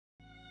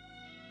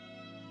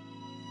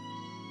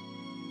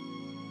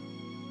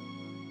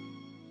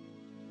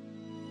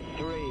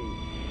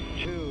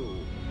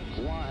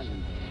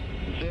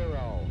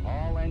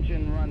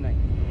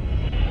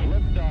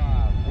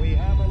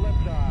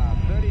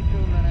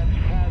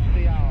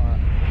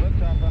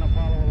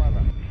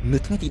នៅ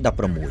ថ្ងៃទី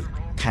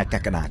16ខែក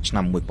ក្កដាឆ្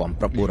នាំ1969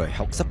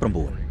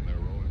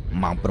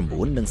ម៉ោង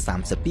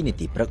 9:32 នា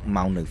ទីព្រឹក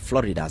ម៉ោងនៅ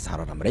Florida សហ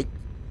រដ្ឋអាមេរិក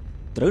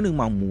ត្រូវនឹង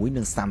ម៉ោង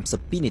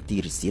 1:32 នាទី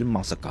រសៀល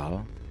ម៉ោងសកល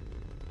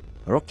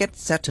Rocket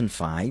Saturn V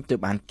ត្រូ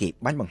វបានគេ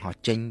បាញ់បង្ហោះ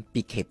ចេញ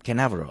ពី Cape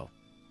Canaveral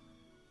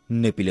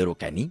នៅពីលើ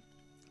Rocket នេះ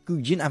គឺ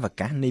យានអវ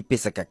កាសនៃបេ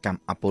សកកម្ម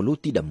Apollo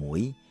ទី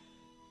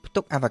11ផ្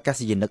ទុកអវកាស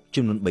យានិក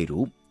ចំនួន3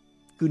រូប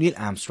គឺ Neil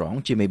Armstrong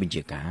ជាមេបញ្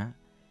ជាការ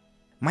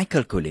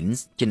Michael Collins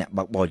ជាអ្នក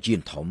បើកបរយា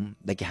នធំ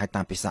ដែលគេហៅ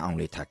តាមភាសាអង់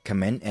គ្លេសថា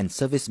Command and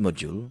Service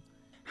Module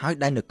ហើយ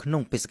ដែលនៅក្នុ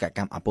ងបេសកក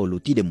ម្ម Apollo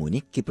ទី11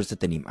នេះគេប្រសិ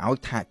ទ្ធនាមឲ្យ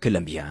ថា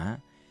Columbia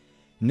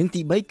និង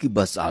ទី3គឺ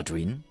Buzz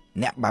Aldrin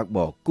អ្នកបើកប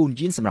រគូន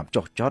យានសម្រាប់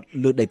ចុះចត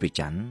លើដីព្រះ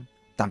ច័ន្ទ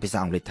តាមភាសា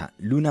អង់គ្លេសថា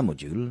Lunar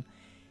Module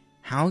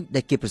ហើយ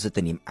ដែលគេប្រសិទ្ធ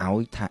នាមឲ្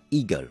យថា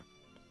Eagle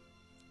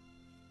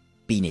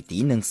 2 នាទី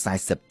និង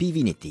42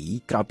 វិនាទី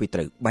ក្រោយពីត្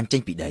រូវបាញ់ចេ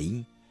ញពីដី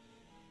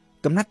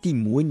កំណាត់ទី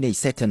1នៃ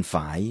Saturn V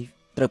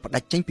ត្រូវផ្ដា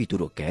ច់ចេញពីទូ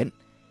រ៉ូកែត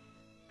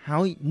ហើ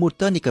យម៉ូ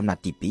ទ័រនៃកំណា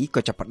ត់ទី2ក៏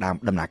ចាប់ផ្ដើម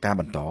ដំណើរការ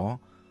បន្ត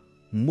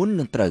មុន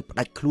នឹងត្រូវផ្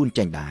ដាច់ខ្លួន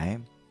ចេញដែរ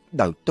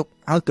ដោយទុក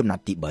ឲ្យកំណា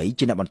ត់ទី3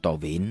ជាអ្នកបន្ត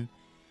វេន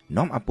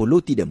នាំអាប៉ូឡូ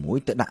ទី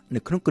11ទៅដាក់នៅ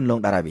ក្នុងគន្លង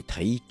តារាវិ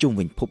ថីជុំ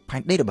វិញភពផែ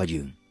នដីរបស់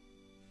យើង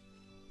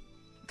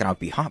ក្រោយ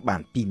ពីហោះបា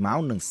ន2ម៉ោង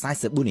និង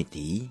44នា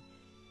ទី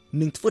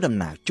នឹងធ្វើដំ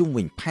ណើរជុំ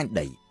វិញផែន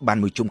ដីបាន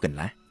មួយជុំកន្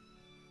លះ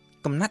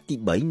កំណាត់ទី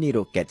3នៃ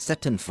Rocket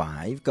Saturn V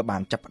ក៏បា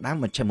នចាប់ផ្ដើម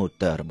បញ្ឆេះម៉ូ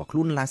ទ័ររបស់ខ្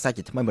លួនឡើងសារ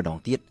ជាថ្មីម្ដង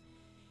ទៀត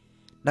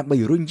ដើម្បី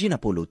រុញយានអា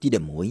ប៉ូឡូទី11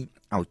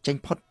ឲ្យចេញ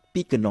ផុត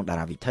ពីគន្លងតា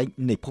រាវិថី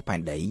នៃភពផែ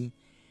នដី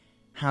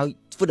ហើយ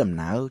ធ្វើដំ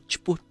ណើរ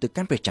ឆ្ពោះទៅ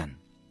កាន់ព្រះច័ន្ទ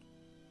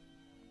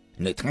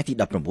នៅថ្ងៃទី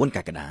19ក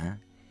ក្កដា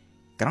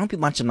ក្រោយពី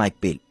បានចំណាយ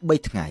ពេល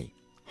3ថ្ងៃ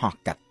ហោះ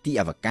កាត់ទី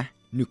អវកាស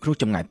នៅក្នុង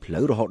ចម្ងាយផ្លូ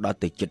វរហូតដល់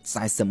ទៅជិត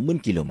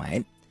40,000 គីឡូម៉ែ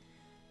ត្រ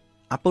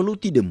អាប៉ូឡូ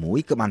ទី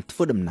11ក៏បានធ្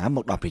វើដំណើរម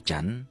កដល់ព្រះច័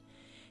ន្ទ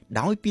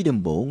ដោយពីដំ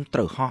បូងត្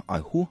រូវហោះឲ្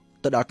យហួស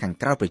ទៅដល់ខាង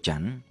ក្រៅព្រះច័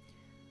ន្ទ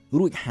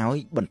រួចហើយ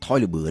បន្ថយ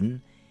ល្បឿន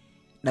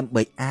ដើម្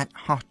បីអាច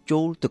ហោះចូ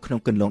លទៅក្នុង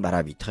គន្លងតា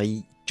រាវិថី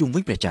ជុំវិ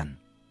ញព្រះច័ន្ទ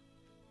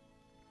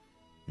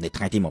នៅ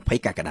ថ្ងៃទី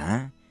20កក្កដា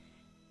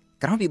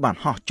ក្រោយពីបាន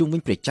ហោះជុំវិ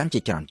ញព្រះច័ន្ទជា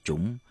ច្រើន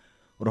ជុំ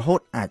រហូត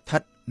អាចស្ថិ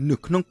តនៅ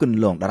ក្នុងគន្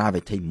លងតារា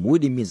វិថីមួយ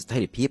ដែលមានស្ថិ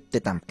រភាពទៅ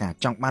តាមការ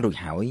ចង់បានរួច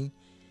ហើយ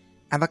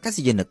អវកាស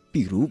យានិក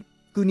2រូប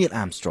គឺ Neil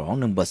Armstrong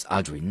និង Buzz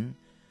Aldrin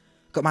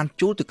ក៏បាន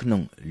ចូលទៅក្នុ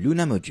ង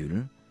Lunar Module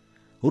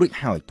រួច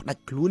ហើយផ្ដា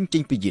ច់ខ្លួនចេ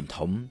ញពីយាន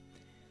ធំ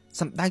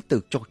សម្ដៅទៅ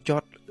ចុះច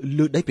ត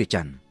លើដីព្រះ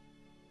ច័ន្ទ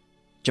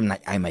ចំណែក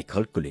ឯ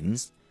Michael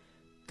Collins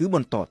គឺប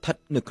ន្តស្ថិត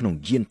នៅក្នុង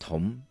យាន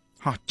ធំ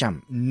ហោះចាំ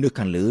នៅ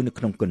ខាងលើនៅ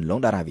ក្នុងគន្លង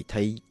តារាវិ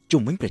ថី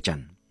ជុំវិញព្រះច័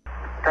ន្ទ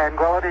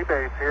Tranquility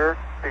Base here.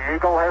 The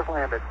Eagle has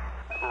landed.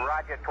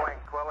 Roger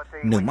Tranquility.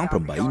 នៅម៉ោង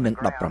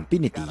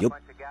 8:17 នាទីយប់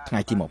ថ្ងៃ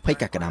ទី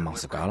20កក្កដាម៉ោង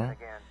សកល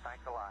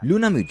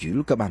Lunar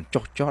Module ក៏បាន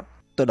ចុះចត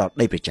ទៅដល់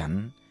ដីព្រះច័ន្ទ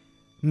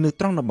នៅ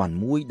ត្រង់តំបន់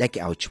មួយដែលគេ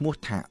ឲ្យឈ្មោះ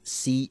ថា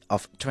Sea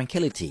of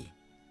Tranquility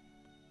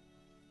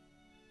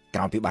ក្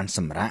រោយពីបានស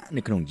ម្រាក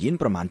នៅក្នុងយាន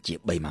ប្រមាណជា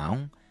3ម៉ោង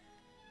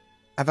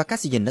អវកា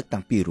សយានិក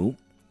ទាំងពីររូប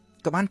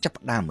ក៏បានចាប់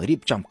ផ្ដើមរៀប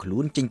ចំខ្លួ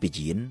នចេញពី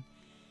យាន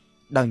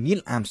ដោយ Neil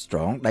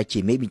Armstrong ដែលជា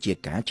មេបញ្ជា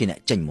ការជាអ្នក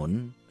ចេញមុន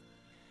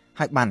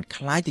ហើយបាន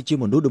ក្លាយទៅជា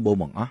មនុស្សដំបូង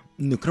បង្អស់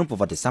នៅក្នុងប្រ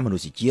វត្តិសាស្ត្រមនុ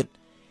ស្សជាតិ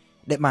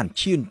ដែលបាន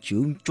ឈានជើ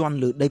ងជាន់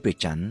លើដីព្រះ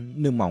ច័ន្ទ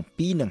នៅម៉ោង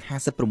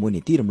 2:56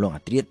 នាទីរំលង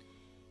អាធ្រាត្រ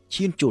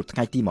ឈានចូលថ្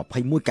ងៃទី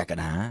21កក្ក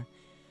ដា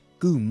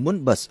គឺមុន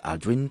Buzz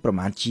Aldrin ប្រ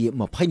មាណជា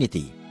20នា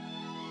ទី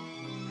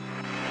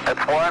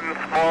It's one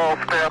small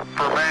step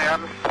for man.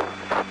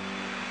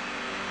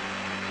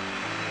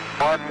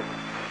 One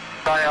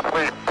giant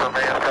leap for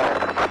mankind.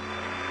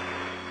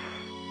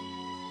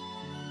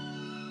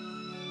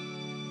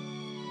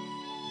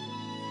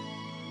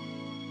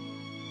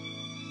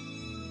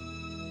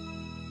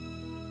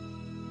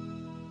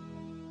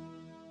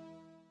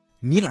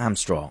 Neil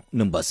Armstrong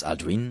និង Buzz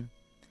Aldrin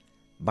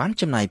បាន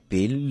ចំណាយ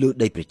ពេលលើ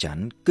ដីព្រះច័ន្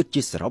ទគិត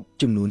ជាសរុប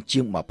ចំនួនជា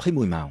ង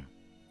21ម៉ោង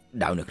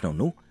ដោយនៅក្នុង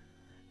នោះ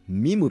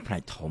មានមួយផ្នែ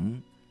កធំ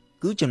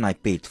គឺចំណាយ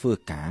ពេលធ្វើ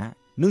ការ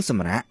និងស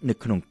ម្រាកនៅ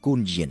ក្នុងគូន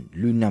យាន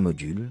Lunar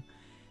Module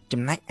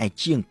ចំណែកឯ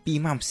ជាង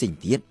2ម៉ោងផ្សេង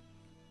ទៀត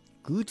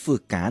គឺធ្វើ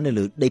ការនៅ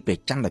លើដីព្រះ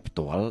ច័ន្ទដោយផ្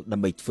ទាល់ដើ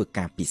ម្បីធ្វើ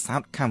ការពិសោធ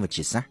ន៍ខាងវិទ្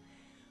យាសាស្ត្រ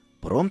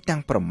ព្រមទាំ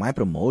ងប្រម៉ែ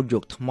ប្រមូលយ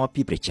កថ្ម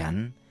ពីព្រះច័ន្ទ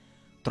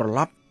ត្រឡ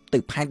ប់ទៅ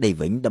ផែនដី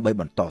វិញដើម្បី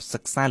បន្តសិ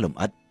ក្សាលម្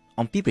អិត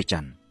អំពីព្រះច័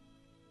ន្ទ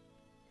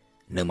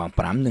នៅម៉ោង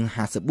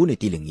 5:54 នា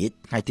ទីល្ងាច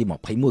ថ្ងៃទី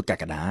21ក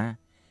ក្កដា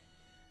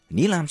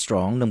Neil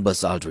Armstrong និង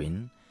Buzz Aldrin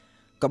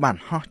ក៏បាន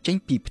ហោះចេញ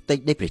ពីផ្ទៃ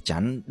ដីព្រះច័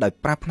ន្ទដោយ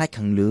ប្រើផ្នែក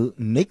ខាងលើ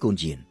នៃកូន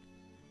យាន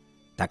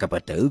តែក៏ពិ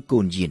តទៅកូ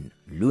នយាន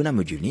Lunar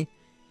Module នេះ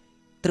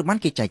ត្រូវបាន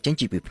គេចែកចេញ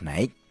ជាពីរផ្នែ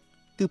ក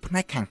គឺផ្នែ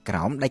កខាងក្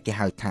រោមដែលគេ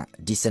ហៅថា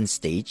Descent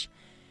Stage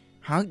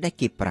ហើយដែល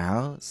គេប្រើ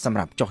សម្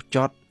រាប់ចុះច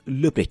ត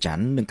លើព្រះច័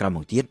ន្ទនិងក្រោយម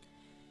កទៀត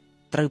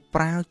ត្រូវ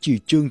ប្រើជា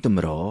ជើងទ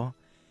ម្រ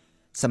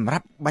សម្រា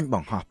ប់បាញ់ប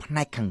ង្ហោះផ្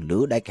នែកខាងលើ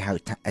ដែលគេហៅ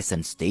ថា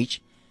Ascent Stage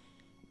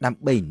ដើ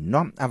ម្បី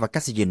នាំអវកា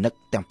សយានិក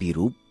ទាំងពីរ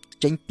រូប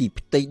ចេញពី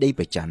ផ្ទៃដី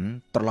ព្រះច័ន្ទ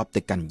ត្រឡប់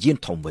ទៅកាន់យាន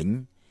ធំវិញ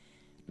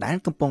ដែល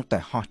កំពុងតែ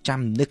ហោះចាំ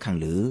នៅខាង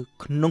លើ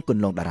ក្នុងគ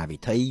ន្លងតារាវិ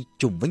ថី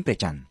ជុំវិញព្រះ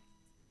ច័ន្ទ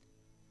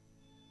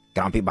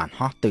ក្រោយពីបាន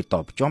ហោះទៅត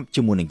ភ្ជាប់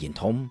ជាមួយនឹងយាន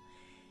ធំ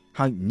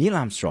ហើយ Neil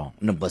Armstrong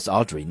និង Buzz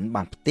Aldrin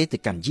បានផ្ទេរទៅ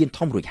កាន់យាន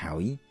ធំរួចហើ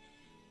យ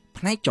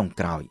ផ្នែកចុង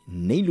ក្រោយ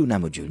នៃ Lunar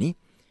Module នេះ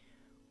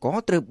ក៏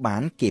ត្រូវបា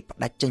នគេផ្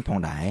ដាច់ចេញផង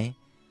ដែរ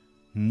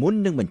មុន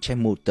នឹងបញ្ឆេះ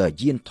ម៉ូទ័រ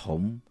យាន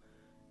ធំ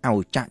ឲ្យ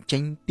ចាក់ចេ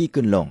ញពីគ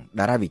ន្លង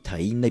តារាវិថី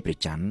នៃព្រះ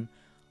ច័ន្ទ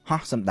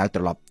ហោះសម្ដៅត្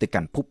រឡប់ទៅ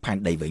កាន់ភពផែន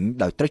ដីវិញ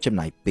ដោយត្រូវចំ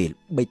ណាយពេល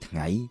3ថ្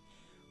ងៃ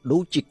ដូ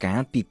ចជាការ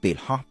ពីពេល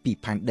ហោះពី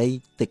ផែនដី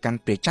ទៅកាន់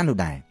ព្រះច័ន្ទនោះ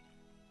ដែរ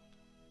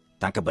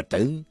តាមក៏ពិត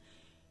ទៅ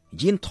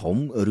យានធំ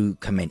ឬ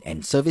Command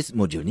and Service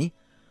Module នេះ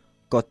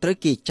ក៏ត្រូវ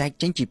គេចែក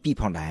ចេញជាពីរ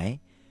ផងដែរ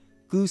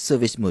គឺ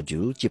Service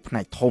Module ជាផ្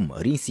នែកធំ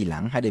រាងស៊ី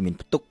ឡាំងហើយដែលមាន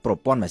ផ្ទុកប្រ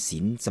ព័ន្ធម៉ាស៊ី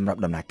នសម្រាប់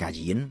ដំណើរការ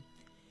យាន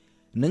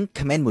និង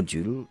Command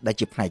Module ដែល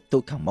ជាផ្នែកតូ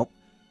ចខាងមុខ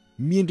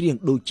មានរាង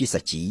ដូចជា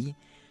សាជី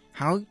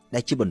ហើយដែ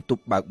លជាបន្ទ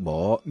ប់បើកប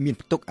រមាន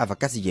ផ្ទុកអវ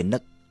កាសយានិ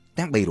ក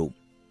ទាំង3រូប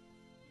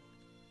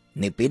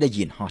នៅពេលដែល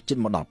យានហោះជិត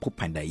មកដល់ភព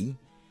ផែនដី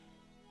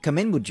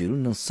Command Module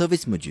និង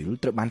Service Module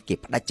ត្រូវបានគេ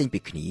ផ្ដាច់ចេញពី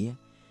គ្នា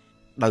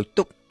ដោយ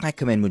ទុកតែ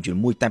Command Module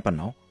មួយតែប៉ុណ្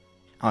ណោះ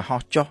ឲ្យហោះ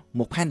ចុះ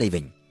មកផែនដី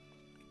វិញ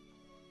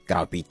ក្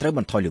រោយពីត្រូវប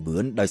ន្ថយល្បឿ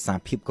នដោយសារ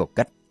ភាពក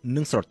កិត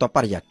និងស្រទាប់ប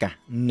រិយាកាស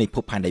នៃភ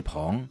ពផែនដីផ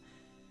ង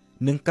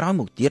និងក្រោយ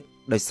មកទៀត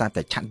ដោយសារ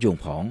តែឆាត់យង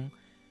ផង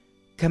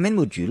Command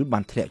Module បា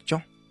នធ្លាក់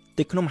ចុះ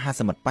ទៅក្នុងមហា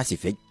សមុទ្រប៉ាស៊ី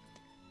ហ្វិក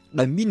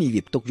ដោយមាននា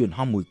វាផ្ទុកយន្ត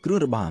ហោះមួយគ្រឿង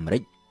របស់អាមេរិ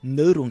ក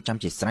នៅរងចាំ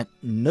ជាស្រេច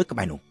នៅក្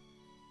បែរនោះ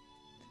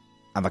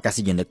អវកាស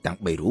យានិកទាំង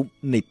3រូប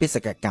នៃបេស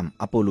កកម្ម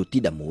អប៉ូឡូទី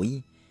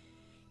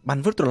11បាន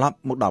វិលត្រឡប់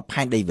មកដល់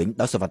ផែនដីវិញ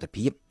ដោយសុវត្ថិ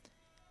ភាព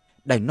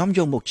ដែលនាំយ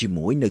កមកជា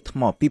មួយនៅថ្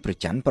មពីព្រះ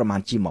ច័ន្ទប្រមាណ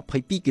ជា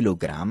22គីឡូ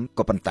ក្រាម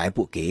ក៏ប៉ុន្តែ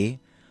ពួកគេ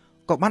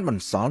ក៏បានប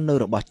ន្សល់នៅ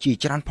របស់ជា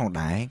ច្រើនផង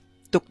ដែរ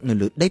ទុកនៅ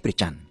លើដីព្រះ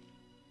ច័ន្ទ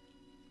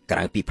ក្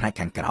រៅពីផ្នែក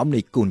ខាងក្រោមនៃ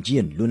កូនយា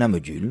ន Lunar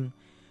Module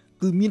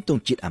គឺមានទ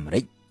ង់ជាតិអាមេ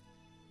រិក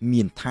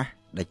មានថាស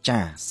ដែលចា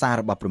រសារ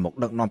របស់ប្រមុខ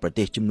ដឹកនាំប្រ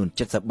ទេសចំនួន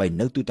73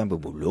នៅទូទាំងពិភ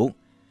ពលោក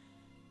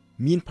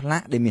មានផ្លា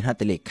កដែលមានហត្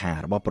ថលេខា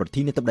របស់ប្រ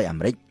ធានាធិបតីអា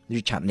មេរិក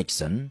Richard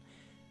Nixon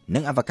និ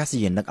ងអវកាស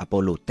យានិក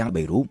Apollo ទាំង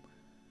3រូប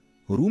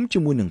រួមជា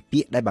មួយនឹងពា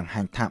ក្យដែលបង្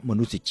ហាញថាម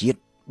នុស្សជាតិ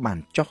បាន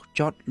ចុះ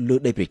ចតលើ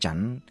ដីព្រះច័ន្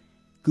ទ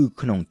គឺ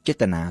ក្នុងចេ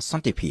តនាស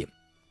ន្តិភាព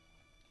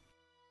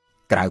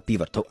ក្រៅពី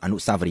វត្ថុអនុ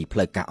ស្សាវរីយ៍ផ្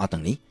លូវការអស់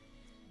ទាំងនេះ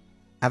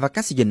អវ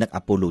កាសយានិក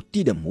Apollo ទី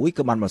11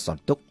ក៏បានបន្ស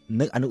ល់ទុក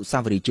នៅអនុស្សា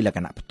វរីយ៍ជាលក្ខ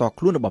ណៈផ្ទាល់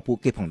ខ្លួនរបស់ពួក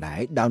គេផងដែរ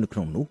ដោយនៅក្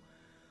នុងនោះ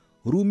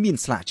រួមមាន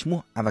ស្លាកឈ្មោះ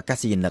អវកា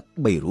សយានិក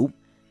3រូប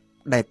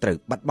ដែលត្រូវ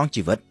បាត់បង់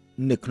ជីវិត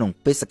នៅក្នុង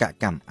បេសក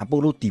កម្ម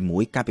Apollo ទី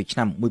1កាលពីឆ្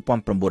នាំ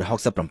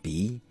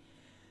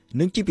1967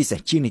និងជាពិសេស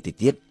ជាងនេះទៅ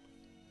ទៀត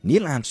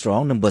Neil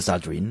Armstrong និង Buzz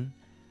Aldrin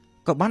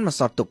ក៏បានបន្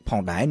សល់ទុកផង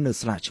ដែរនៅ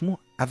ស្លាកឈ្មោះ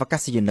អវកា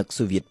សយានិក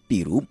សូវៀត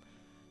2រូប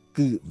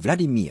គឺ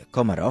Vladimir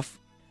Komarov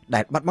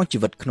ដែលបាត់បង់ជី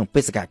វិតក្នុង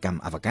បេសកកម្ម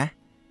អវកាស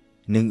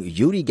និង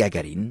Yuri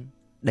Gagarin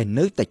ដែល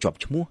នៅតែជាប់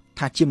ឈ្មោះ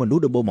ថាជាមនុស្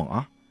សដំបូងបង្អ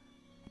ស់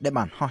ដែល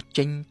បានហោះ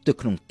ចេញទៅ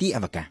ក្នុងទីអ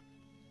វកាស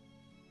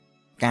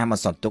ការប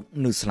ន្សល់ទុក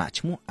នៅស្លាក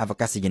ឈ្មោះអវ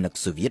កាសយានិក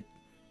សូវៀត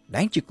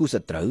ដែលជាគូស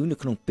ត្រូវនៅ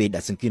ក្នុងពេលដែ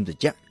លសង្គ្រាមត្រ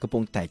ជាក់កំពុ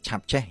ងតែឆាប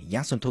ឆេះ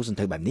យ៉ាងសន្ធោសន្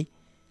ធៅបែបនេះ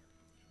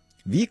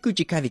វាគឺ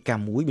ជាកាយវិការ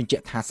មួយបញ្ជា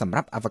ក់ថាសម្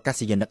រាប់អវកា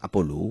សយានិក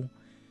Apollo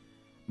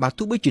បើ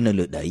ទោះបីជានៅ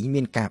លើដី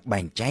មានការបែ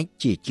ងចែក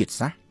ជាជាតិ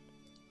សាសន៍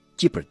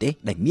ជាប្រទេស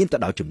ដែលមានទៅ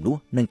ដោយចំនួន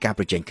និងការ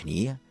ប្រជែងគ្នា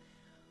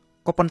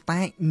ក៏ប៉ុន្តែ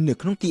នៅ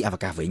ក្នុងទីអវ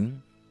កាសវិញ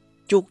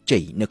ជោគជ័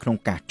យនៅក្នុង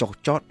ការចុះ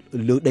ចត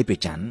លើដីព្រះ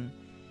ច័ន្ទ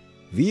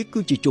វាគឺ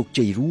ជាជោគ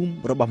ជ័យរួម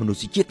របស់មនុស្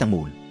សជាតិទាំង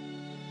មូល